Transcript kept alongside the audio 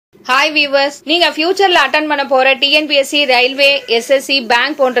Hi viewers, நீங்க ஃபியூச்சர்ல attend பண்ண போற TNPSC, ரயில்வே, SSC,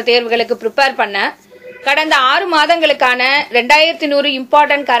 பேங்க் போன்ற தேர்வுகளுக்கு ப்ரிப்பேர் பண்ண கடந்த 6 மாதங்களுக்கான 2100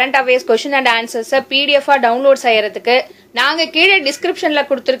 important current affairs question and answers PDF-ஆ download செய்யறதுக்கு நாங்க கீழே டிஸ்கிரிப்ஷன்ல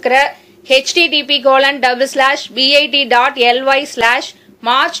கொடுத்திருக்கிற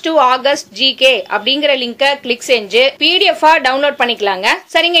http://bit.ly/March to August GK அப்படிங்கிற லிங்கை கிளிக் செஞ்சு PDF-ஆ டவுன்லோட் பண்ணிக்கலாங்க.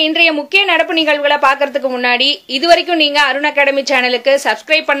 சரிங்க, இன்றைய முக்கிய நடப்பு நிகழ்வுகளை பார்க்கறதுக்கு முன்னாடி இதுவரைக்கும் நீங்க அருண் அகாடமி சேனலுக்கு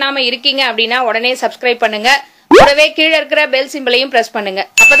சப்ஸ்கிரைப் பண்ணாம இருக்கீங்க அப்படின்னா உடனே சப்ஸ்கிரைப் பண்ணுங்க. கூடவே கீழே இருக்கிற பெல் சிம்பலையும் பிரஸ் பண்ணுங்க.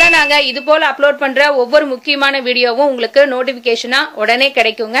 அப்பதான் நாங்க இது போல அப்லோட் பண்ற ஒவ்வொரு முக்கியமான வீடியோவும் உங்களுக்கு நோட்டிபிகேஷனா உடனே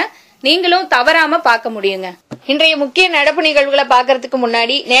கிடைக்குங்க. நீங்களும் தவறாம பார்க்க முடியுங்க. இன்றைய முக்கிய நடப்பு நிகழ்வுகளை பார்க்கறதுக்கு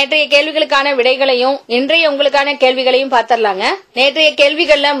முன்னாடி நேற்றைய கேள்விகளுக்கான விடைகளையும் இன்றைய உங்களுக்கான கேள்விகளையும் பார்த்தரலாங்க. நேற்றைய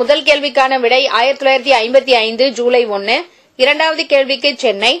கேள்விகள்ல முதல் கேள்விக்கான விடை 1955 ஜூலை 1, இரண்டாவது கேள்விக்கு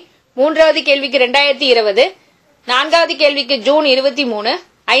சென்னை, மூன்றாவது கேள்விக்கு 2020, நான்காவது கேள்விக்கு ஜூன் 23,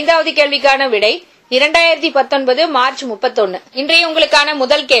 ஐந்தாவது கேள்விக்கான விடை 2019 மார்ச் 31. இன்றைய உங்களுக்கான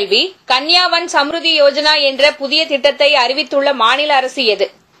முதல் கேள்வி, கன்யாவன் சம்ருதி யோஜனா என்ற புதிய திட்டத்தை அறிவித்துள்ள மாநில அரசு எது?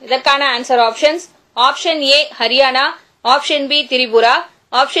 இதற்கான answer options: option A Haryana, option B Tripura,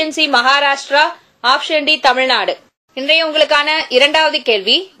 option C Maharashtra, option D Tamil Nadu. இன்றைய உங்களுக்கான இரண்டாவது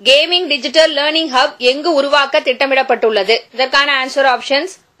கேள்வி, கேமிங் டிஜிட்டல் லேர்னிங் ஹப் எங்கு உருவாக்க திட்டமிடப்பட்டுள்ளது? இதற்கான answer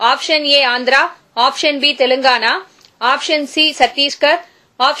options: option A Andhra, option B Telangana, option C Chhattisgarh,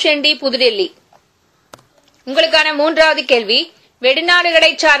 option D புதுடெல்லி. உங்களுக்கான மூன்றாவது கேள்வி, வெளிநாடுகளை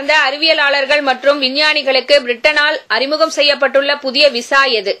சார்ந்த அறிவியலாளர்கள் மற்றும் விஞ்ஞானிகளுக்கு பிரிட்டனால் அறிமுகம் செய்யப்பட்டுள்ள புதிய விசா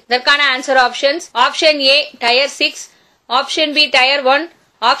எது? இதற்கான answer options: option A tyre 6, option B tyre 1,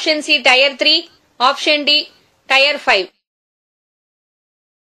 option C tyre 3, option D tyre 5.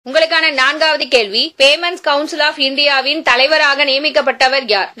 உங்களுக்கான நான்காவது கேள்வி, பேமெண்ட்ஸ் கவுன்சில் ஆஃப் இந்தியாவின் தலைவராக நியமிக்கப்பட்டவர்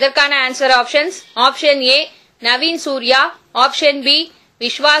யார்? இதற்கான answer options: option A Naveen Surya, option B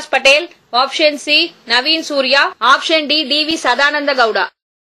Vishwas Patel, option C Naveen Surya, option D TV Sadananda Gowda.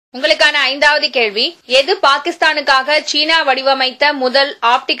 உங்களுக்கான ஐந்தாவது கேள்வி, எது பாகிஸ்தானுக்காக சீனா வடிவமைத்த முதல்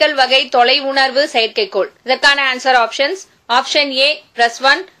ஆப்டிகல் வகை தொலை உணர்வு செயற்கைக்கோள்? இதற்கான answer options: option A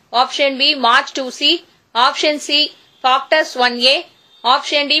 +1, option B March 2C, option C ஃபாக்டஸ் 1A,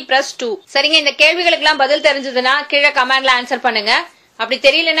 option D +2. சரிங்க, இந்த கேள்விகளுக்கெல்லாம் பதில் தெரிஞ்சதுன்னா கீழே கமெண்ட்ல ஆன்சர் பண்ணுங்க. அப்படி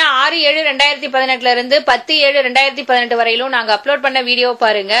தெரியலன்னா 6/7/2018 இருந்து 10/7/2018 வரையிலும் நாங்க அப்லோட் பண்ண வீடியோ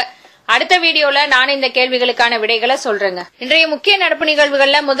பாருங்க. அடுத்த வீடியோல நான் இந்த கேள்விகளுக்கான விடைகளை சொல்றேங்க. இன்றைய முக்கிய நடப்பு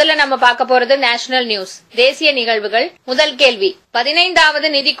நிகழ்வுகள்ல முதல்ல நம்ம பார்க்க போறது நேஷனல் நியூஸ், தேசிய நிகழ்வுகள். முதல் கேள்வி, 15வது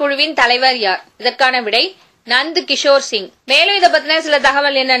நிதிக்குழுவின் தலைவர் யார்? இதற்கான விடை நந்த் கிஷோர் சிங். மேலும் இதை பத்தின சில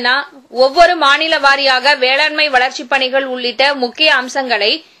தகவல் என்னன்னா, ஒவ்வொரு மாநில வாரியாக வேளாண்மை வளர்ச்சி பணிகள் உள்ளிட்ட முக்கிய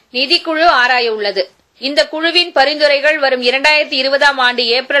அம்சங்களை நிதிக்குழு ஆராய உள்ளது. இந்த குழுவின் பரிந்துரைகள் வரும் 2020ஆம் ஆண்டு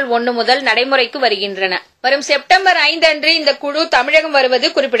ஏப்ரல் 1 முதல் நடைமுறைக்கு வருகின்றன. வரும் செப்டம்பர் 5 அன்று இந்த குழு தமிழகம் வருவது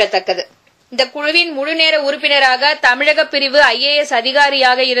குறிப்பிடத்தக்கது. இந்த குழுவின் முழுநேர உறுப்பினராக தமிழக பிரிவு IAS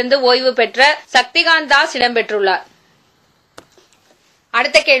அதிகாரியாக இருந்து ஓய்வு பெற்ற சக்திகாந்த் தாஸ் இடம்பெற்றுள்ளார்.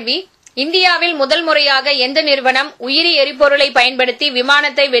 அடுத்த கேள்வி, இந்தியாவில் முதல் முறையாக எந்த நிறுவனம் உயிரி எரிபொருளை பயன்படுத்தி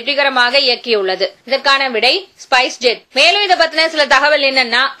விமானத்தை வெற்றிகரமாக இயக்கியுள்ளது? இதற்கான விடை ஸ்பைஸ் ஜெட். மேலும் இதை பத்தின சில தகவல்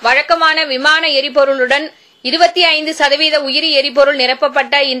என்னன்னா, வழக்கமான விமான எரிபொருளுடன் 25% உயிரி எரிபொருள்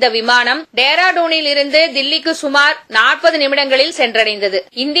நிரப்பப்பட்ட இந்த விமானம் டேராடூனில் இருந்து தில்லிக்கு சுமார் 40 நிமிடங்களில் சென்றடைந்தது.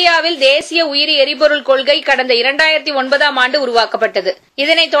 இந்தியாவில் தேசிய உயிரி எரிபொருள் கொள்கை கடந்த 2009ஆம் ஆண்டு உருவாக்கப்பட்டது.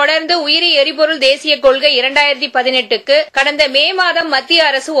 இதனைத் தொடர்ந்து உயிரி எரிபொருள் தேசிய கொள்கை 2018க்கு கடந்த மே மாதம் மத்திய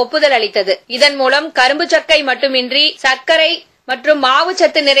அரசு ஒப்புதல் அளித்தது. இதன் மூலம் கரும்பு சக்கை மட்டுமின்றி சர்க்கரை மற்றும் மாவு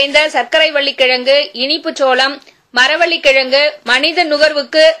சத்து நிறைந்த சர்க்கரை வள்ளிக்கிழங்கு, இனிப்பு சோளம், மரவள்ளிக்கிழங்கு, மனித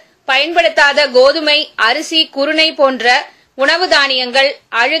நுகர்வுக்கு பயன்படுத்தாத கோதுமை, அரிசி, குருணை போன்ற உணவு தானியங்கள்,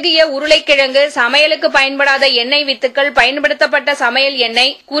 அழுகிய உருளைக்கிழங்கு, சமையலுக்கு பயன்படாத எண்ணெய் வித்துக்கள், பயன்படுத்தப்பட்ட சமையல்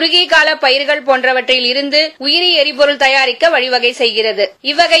எண்ணெய், குறுகிய கால பயிர்கள் போன்றவற்றில் இருந்து உயிரி எரிபொருள் தயாரிக்க வழிவகை செய்கிறது.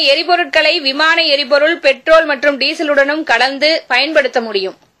 இவ்வகை எரிபொருட்களை விமான எரிபொருள், பெட்ரோல் மற்றும் டீசலுடனும் கலந்து பயன்படுத்த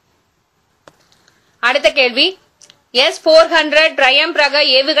முடியும். அடுத்த கேள்வி, S-400 ட்ரையம்ப் ரக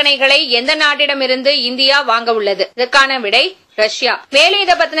ஏவுகணைகளை எந்த நாட்டிடமிருந்து இந்தியா வாங்க உள்ளது? இதற்கான விடை ரஷ்யா. மேலும்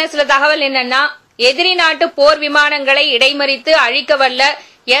இதை பத்தின சில தகவல் என்னன்னா, எதிரி நாட்டு போர் விமானங்களை இடைமறித்து அழிக்க வல்ல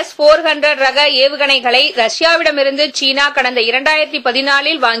S-400 ரக ஏவுகணைகளை ரஷ்யாவிடமிருந்து சீனா கடந்த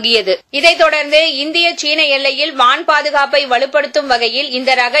 2014இல் வாங்கியது. இதைத் தொடர்ந்து இந்திய சீன எல்லையில் வான் பாதுகாப்பை வலுப்படுத்தும் வகையில்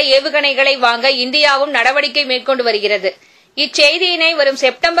இந்த ரக ஏவுகணைகளை வாங்க இந்தியாவும் நடவடிக்கை மேற்கொண்டு வருகிறது. இச்செய்தியினை வரும்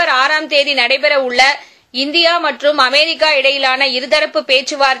செப்டம்பர் 6ஆம் தேதி நடைபெற உள்ள இந்தியா மற்றும் அமெரிக்கா இடையிலான இருதரப்பு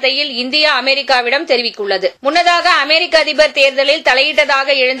பேச்சுவார்த்தையில் இந்தியா அமெரிக்காவிடம் தெரிவித்துள்ளது. முன்னதாக அமெரிக்க அதிபர் தேர்தலில் தலையிட்டதாக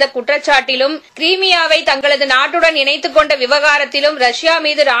எழுந்த குற்றச்சாட்டிலும் கிரீமியாவை தங்களது நாட்டுடன் இணைத்துக் கொண்ட விவகாரத்திலும் ரஷ்யா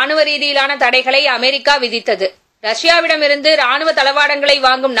மீது ராணுவ ரீதியிலான தடைகளை அமெரிக்கா விதித்தது. ரஷ்யாவிடமிருந்து ராணுவ தளவாடங்களை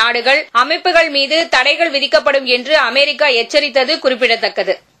வாங்கும் நாடுகள் அமைப்புகள் மீது தடைகள் விதிக்கப்படும் என்று அமெரிக்கா எச்சரித்தது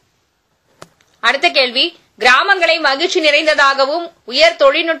குறிப்பிடத்தக்கது. அடுத்த கேள்வி, கிராமங்களை மகிழ்ச்சி நிறைந்ததாகவும் உயர்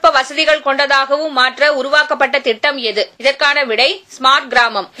தொழில்நுட்ப வசதிகள் கொண்டதாகவும் மாற்ற உருவாக்கப்பட்ட திட்டம் எது? இதற்கான விடை ஸ்மார்ட்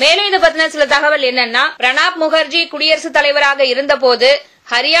கிராமம். மேலும் இது பத்தின சில தகவல் என்னன்னா, பிரணாப் முகர்ஜி குடியரசுத் தலைவராக இருந்தபோது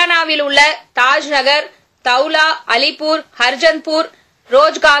ஹரியானாவில் உள்ள தாஜ் நகர், தௌலா, அலிப்பூர், ஹர்ஜன்பூர்,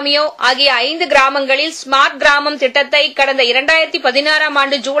 ரோஜ்காமியோ ஆகிய 5 கிராமங்களில் ஸ்மார்ட் கிராமம் திட்டத்தை கடந்த 2016ஆம்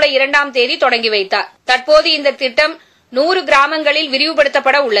ஆண்டு ஜூலை 2ஆம் தேதி தொடங்கி வைத்தார். தற்போது இந்த திட்டம் 100 கிராமங்களில்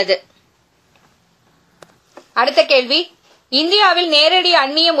விரிவுபடுத்தப்பட உள்ளது. அடுத்த கேள்வி, இந்தியாவில் நேரடி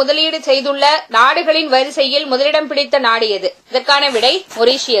அந்நிய முதலீடு செய்துள்ள நாடுகளின் வரிசையில் முதலிடம் பிடித்த நாடு எது? இதற்கான விடை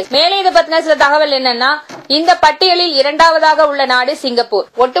மொரீஷியஸ். மேலே இது பத்தின சில தகவல் என்னன்னா, இந்த பட்டியலில் 2வதாக உள்ள நாடு சிங்கப்பூர்.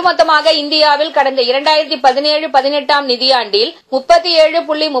 ஒட்டுமொத்தமாக இந்தியாவில் கடந்த 2017-18ஆம் நிதியாண்டில்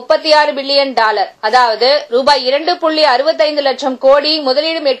 $37.36 பில்லியன், அதாவது ரூபாய் 2.65 லட்சம் கோடி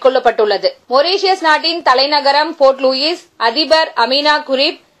முதலீடு மேற்கொள்ளப்பட்டுள்ளது. மொரீஷியஸ் நாட்டின் தலைநகரம் போர்ட் லூயிஸ், அதிபர் அமீனா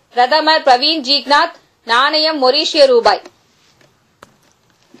குரீப், பிரதமர் பிரவீன் ஜீக்நாத், நாணயம் மொரீஷிய ரூபாய்.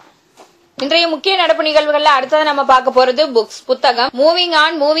 இன்றைய முக்கிய நடப்பு நிகழ்வுகள்ல அடுத்தது நம்ம பார்க்க போறது புக்ஸ், புத்தகம். Moving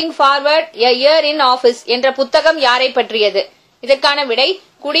on moving forward a year in office என்ற புத்தகம் யாரை பற்றியது? இதற்கான விடை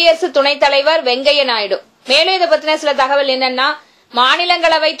குடியரசு துணைத் தலைவர் வெங்கையா நாயுடு. மேலும் இதை பத்தின சில தகவல் என்னன்னா,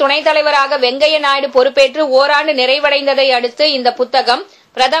 மாநிலங்களவை துணைத் தலைவராக வெங்கையா நாயுடு பொறுப்பேற்று ஓராண்டு நிறைவடைந்ததை அடுத்து இந்த புத்தகம்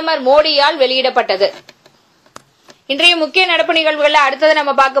பிரதமர் மோடியால் வெளியிடப்பட்டது. இன்றைய முக்கிய நடப்பு நிகழ்வுகள்ல அடுத்தது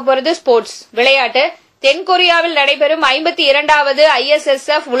நம்ம பார்க்க போறது ஸ்போர்ட்ஸ், விளையாட்டு. தென்கொரியாவில் நடைபெறும் 52வது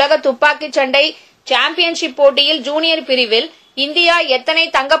ISSF உலக துப்பாக்கிச் சண்டை சாம்பியன்ஷிப் போட்டியில் ஜூனியர் பிரிவில் இந்தியா எத்தனை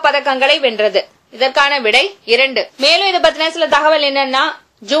தங்கப் பதக்கங்களை வென்றது? இதற்கான விடை 2. மேலும் இது பத்தின சில தகவல் என்னன்னா,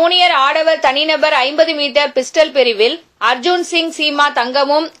 ஜூனியர் ஆடவர் தனிநபர் 50 மீட்டர் பிஸ்டல் பிரிவில் அர்ஜுன் சிங் சீமா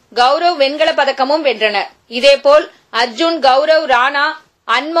தங்கமும் கௌரவ் வெண்கல பதக்கமும் வென்றனர். இதேபோல் அர்ஜுன், கௌரவ், ராணா,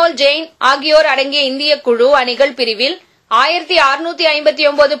 அன்மோல் ஜெயின் ஆகியோர் அடங்கிய இந்திய குழு அணிகள் பிரிவில்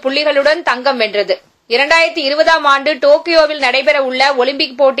 1659 புள்ளிகளுடன் தங்கம் வென்றது. 2020ஆம் ஆண்டு டோக்கியோவில் நடைபெற உள்ள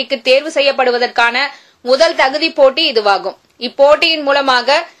ஒலிம்பிக் போட்டிக்கு தேர்வு செய்யப்படுவதற்கான முதல் தகுதி போட்டி இதுவாகும். இப்போட்டியின்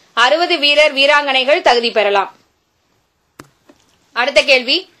மூலமாக 60 வீரர் வீராங்கனைகள் தகுதி பெறலாம். அடுத்த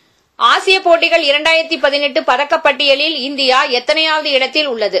கேள்வி, ஆசிய போட்டிகள் 2018 பதக்கப்பட்டியலில் இந்தியா எத்தனையாவது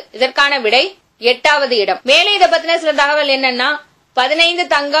இடத்தில் உள்ளது? இதற்கான விடை 8வது இடம். மேலே இதை பத்தின சில தகவல் என்னன்னா, 15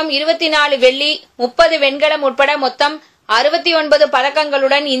 தங்கம், 24 வெள்ளி, 30 வெண்கலம் உட்பட மொத்தம் 69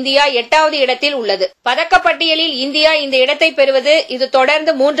 பதக்கங்களுடன் இந்தியா 8வது இடத்தில் உள்ளது. பதக்கப்பட்டியலில் இந்தியா இந்த இடத்தை பெறுவது இது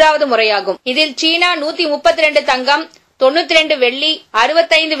தொடர்ந்து 3வது முறையாகும். இதில் சீனா 132 தங்கம், 92 வெள்ளி,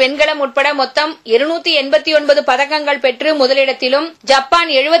 65 வெண்கலம் உட்பட மொத்தம் 289 பதக்கங்கள் பெற்று முதலிடத்திலும்,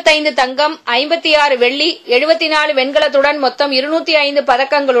 ஜப்பான் 75 தங்கம், 56 வெள்ளி, 74 வெண்கலத்துடன் மொத்தம் 205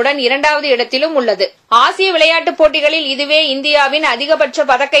 பதக்கங்களுடன் 2வது இடத்திலும் உள்ளது. ஆசிய விளையாட்டுப் போட்டிகளில் இதுவே இந்தியாவின் அதிகபட்ச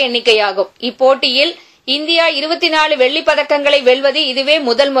பதக்க எண்ணிக்கையாகும். இப்போட்டியில் இந்தியா 24 வெள்ளி பதக்கங்களை வெல்வது இதுவே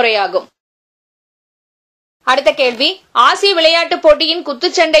முதல் முறையாகும். அடுத்த கேள்வி, ஆசிய விளையாட்டுப் போட்டியின்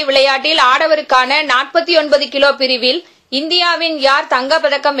குத்துச்சண்டை விளையாட்டில் ஆடவருக்கான 49 கிலோ பிரிவில் இந்தியாவின் யார் தங்க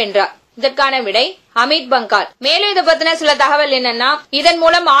பதக்கம் வென்றார்? இதற்கான விடை அமித் பங்கால். மேலும் இது பத்தின சில தகவல் என்னன்னா, இதன்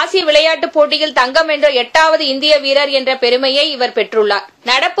மூலம் ஆசிய விளையாட்டுப் போட்டியில் தங்கம் வென்ற 8வது இந்திய வீரர் என்ற பெருமையை இவர் பெற்றுள்ளார்.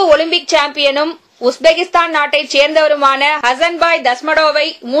 நடப்பு ஒலிம்பிக் சாம்பியனும் உஸ்பெகிஸ்தான் நாட்டைச் சேர்ந்தவருமான ஹசன்பாய் தஸ்மடோவை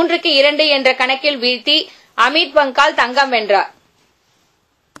 3-2 என்ற கணக்கில் வீழ்த்தி அமித் பங்கால் தங்கம் வென்றார்.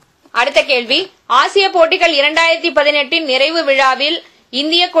 அடுத்த கேள்வி, ஆசிய போட்டிகள் 2018 நிறைவு விழாவில்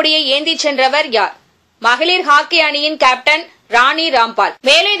இந்திய கொடியை ஏந்திச் சென்றவர் யார்? மகளிர் ஹாக்கி அணியின் கேப்டன் ராணி ராம்பால்.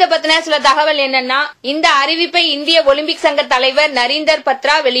 மேலும் இதை பத்தின சில தகவல் என்னன்னா, இந்த அறிவிப்பை இந்திய ஒலிம்பிக் சங்க தலைவர் நரீந்தர்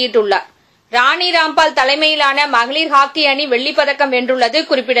பத்ரா வெளியிட்டுள்ளார். ராணி ராம்பால் தலைமையிலான மகளிர் ஹாக்கி அணி வெள்ளிப் பதக்கம் வென்றுள்ளது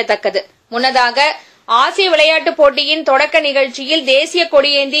குறிப்பிடத்தக்கது. முன்னதாக ஆசிய விளையாட்டுப் போட்டியின் தொடக்க நிகழ்ச்சியில் தேசிய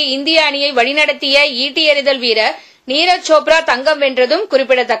கொடியேந்தி இந்திய அணியை வழிநடத்திய ஈட்டி எறிதல் வீரர் நீரஜ் சோப்ரா தங்கம் வென்றதும்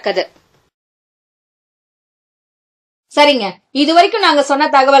குறிப்பிடத்தக்கது. சரிங்க, இதுவரைக்கும் நாங்க சொன்ன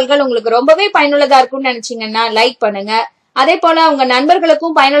தகவல்கள் உங்களுக்கு ரொம்பவே பயனுள்ளதா இருக்கும்னு நினைச்சீங்கன்னா லைக் பண்ணுங்க. அதே போல உங்க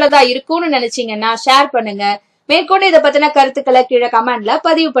நண்பர்களுக்கும் பயனுள்ளதா இருக்கும்னு நினைச்சீங்கன்னா ஷேர் பண்ணுங்க. மேற்கொண்டு இதை பத்தின கருத்துக்களை கீழே கமெண்ட்ல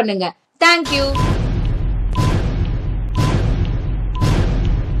பதிவு பண்ணுங்க. தேங்க்யூ.